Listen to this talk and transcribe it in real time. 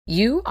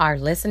You are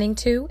listening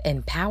to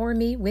Empower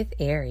Me with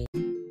Ari.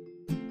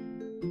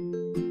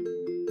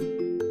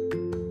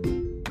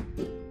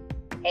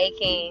 Hey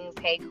kings,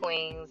 hey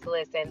queens,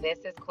 listen, this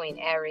is Queen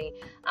Ari.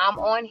 I'm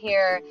on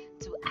here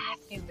to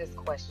ask you this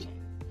question.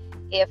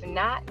 If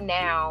not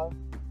now,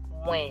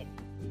 when?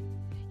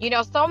 You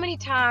know, so many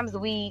times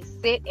we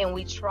sit and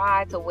we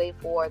try to wait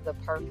for the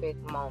perfect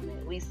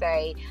moment. We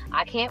say,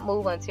 I can't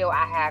move until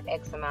I have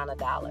X amount of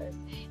dollars.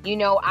 You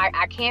know,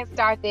 I can't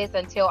start this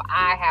until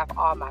I have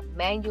all my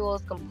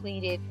manuals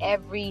completed,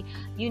 every,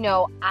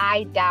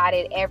 I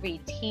dotted, every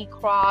T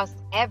crossed,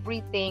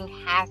 everything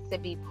has to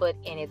be put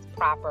in its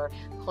proper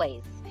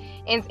place.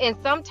 And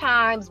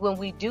sometimes when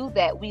we do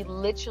that, we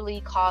literally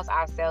cause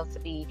ourselves to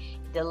be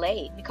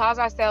delayed. We cause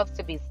ourselves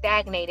to be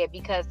stagnated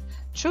because,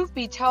 truth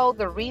be told,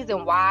 the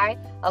reason why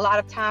a lot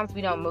of times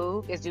we don't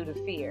move is due to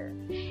fear.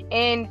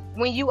 And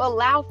when you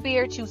allow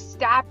fear to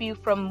stop you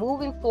from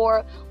moving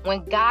forward,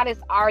 when God is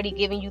already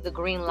giving you the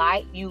green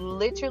light, you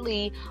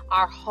literally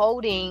are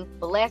holding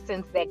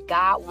blessings that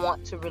God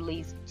wants to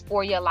release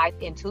for your life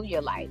into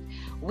your life.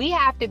 We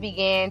have to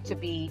begin to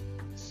be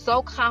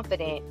so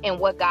confident in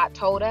what God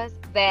told us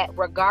that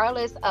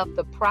regardless of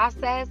the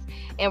process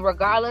and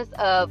regardless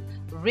of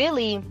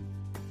really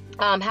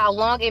how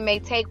long it may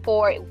take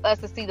for us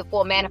to see the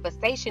full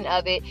manifestation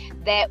of it,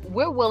 that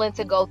we're willing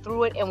to go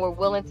through it and we're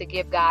willing to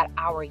give God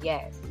our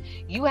yes.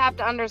 You have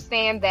to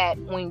understand that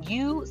when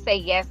you say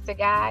yes to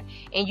God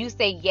and you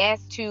say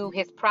yes to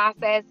his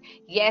process,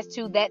 yes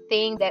to that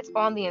thing that's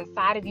on the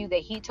inside of you that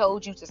he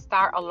told you to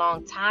start a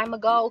long time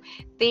ago,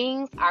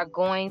 things are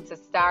going to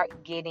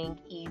start getting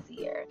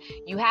easier.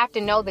 You have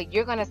to know that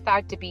you're going to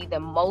start to be the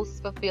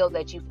most fulfilled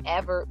that you've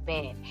ever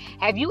been.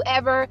 Have you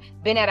ever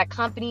been at a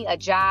company, a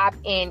job,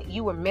 and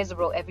you were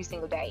miserable every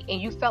single day and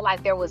you felt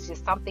like there was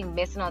just something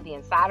missing on the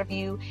inside of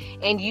you,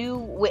 and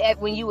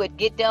when you would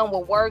get done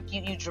with work,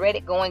 you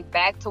dreaded going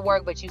back to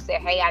work, but you said,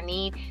 hey, I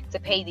need to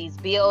pay these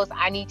bills,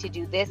 I need to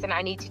do this and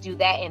I need to do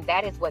that, and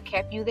that is what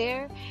kept you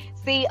there?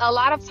 See, a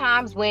lot of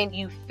times when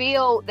you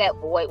feel that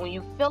void, when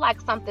you feel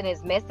like something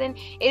is missing,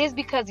 it is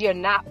because you're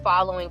not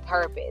following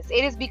purpose.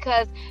 It is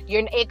because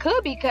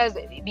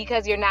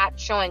because you're not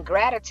showing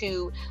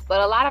gratitude,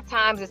 but a lot of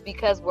times it's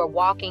because we're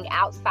walking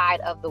outside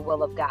of the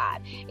will of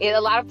God. A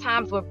lot of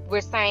times we're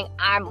saying,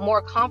 I'm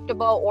more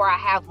comfortable or I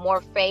have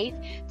more faith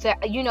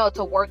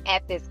to work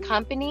at this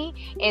company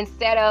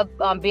instead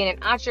of being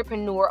an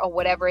entrepreneur or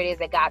whatever it is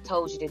that God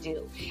told you to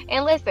do.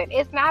 And listen,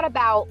 it's not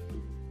about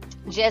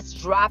just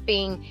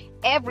dropping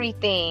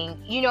everything.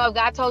 If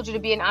God told you to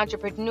be an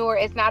entrepreneur,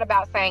 it's not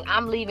about saying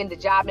I'm leaving the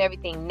job and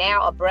everything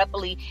now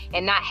abruptly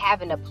and not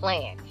having a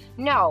plan.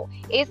 No,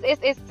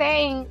 it's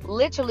saying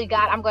literally,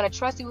 God, I'm going to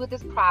trust you with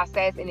this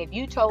process, and if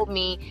you told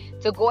me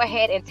to go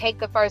ahead and take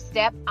the first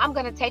step, I'm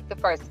going to take the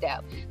first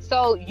step.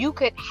 So you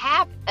could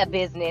have a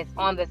business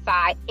on the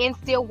side and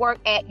still work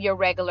at your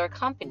regular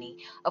company.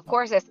 Of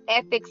course, there's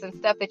ethics and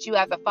stuff that you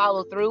have to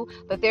follow through,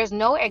 but there's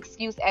no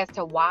excuse as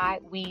to why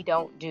we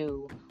don't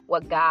do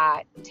what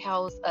God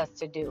tells us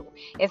to do.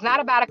 It's not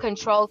about a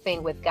control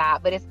thing with God,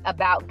 but it's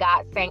about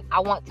God saying, I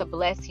want to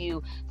bless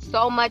you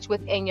so much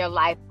within your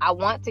life. I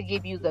want to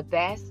give you the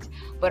best,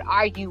 but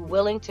are you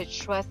willing to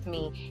trust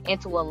me and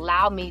to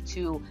allow me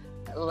to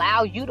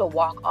allow you to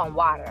walk on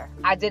water?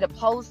 I did a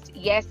post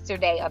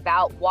yesterday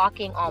about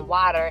walking on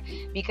water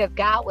because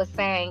God was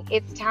saying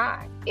it's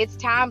time. It's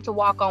time to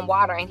walk on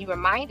water. And he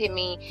reminded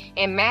me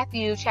in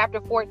Matthew chapter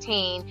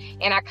 14,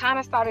 and I kind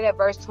of started at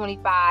verse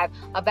 25,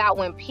 about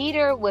when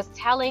Peter was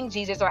telling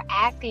Jesus or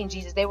asking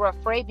Jesus. They were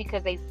afraid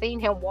because they'd seen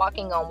him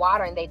walking on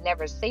water and they'd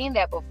never seen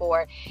that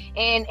before.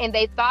 And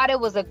they thought it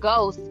was a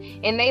ghost.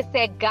 And they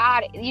said,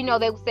 God,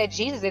 they said,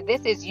 Jesus, if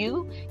this is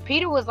you,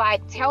 Peter was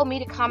like, tell me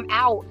to come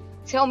out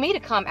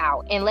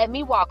and let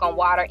me walk on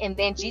water. And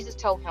then Jesus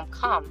told him,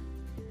 come.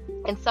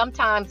 And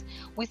sometimes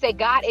we say,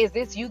 God, is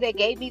this you that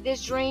gave me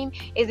this dream?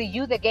 Is it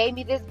you that gave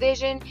me this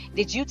vision?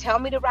 Did you tell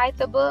me to write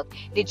the book?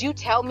 Did you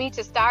tell me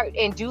to start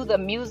and do the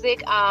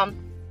music?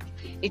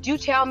 Did you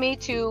tell me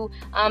to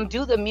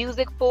do the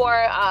music for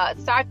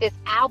start this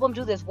album,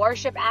 do this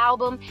worship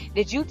album?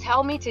 Did you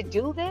tell me to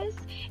do this?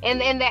 And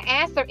then the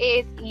answer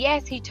is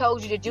yes, he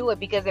told you to do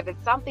it, because if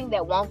it's something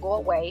that won't go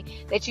away,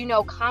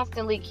 that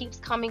constantly keeps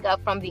coming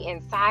up from the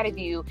inside of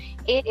you,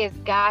 it is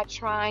God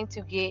trying to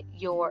get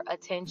your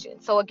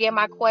attention. So again,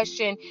 my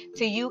question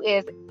to you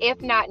is,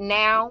 if not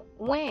now,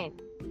 when?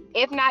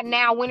 If not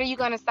now, when are you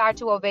going to start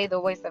to obey the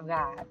voice of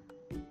God?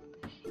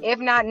 If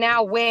not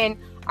now, when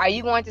are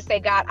you going to say,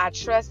 God, I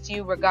trust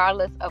you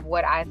regardless of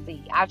what I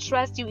see? I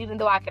trust you even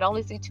though I could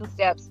only see 2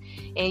 steps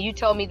and you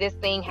told me this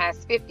thing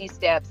has 50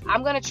 steps.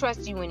 I'm going to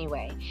trust you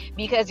anyway,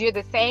 because you're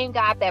the same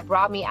God that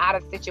brought me out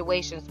of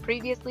situations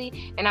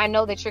previously, and I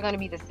know that you're going to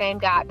be the same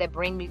God that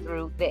bring me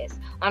through this.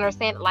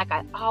 Understand, like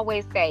I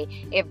always say,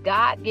 if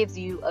God gives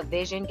you a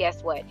vision,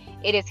 guess what?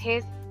 It is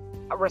his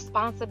a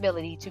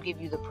responsibility to give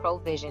you the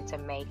provision to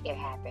make it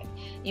happen.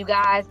 You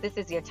guys, this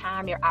is your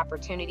time, your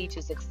opportunity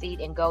to succeed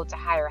and go to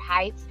higher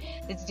heights.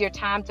 This is your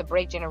time to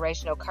break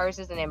generational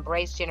curses and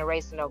embrace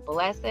generational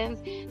blessings.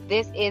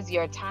 This is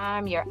your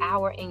time, your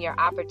hour, and your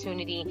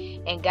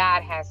opportunity, and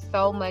God has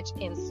so much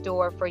in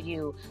store for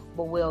you,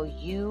 but will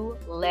you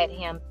let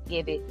him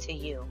give it to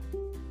you?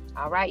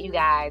 All right, you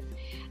guys.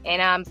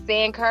 And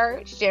stay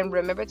encouraged, and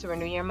remember to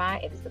renew your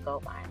mind. It is the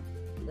gold mine.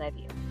 Love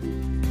you.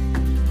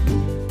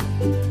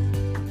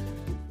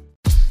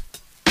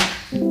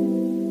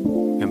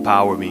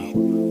 Empower Me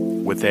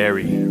with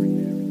Ari.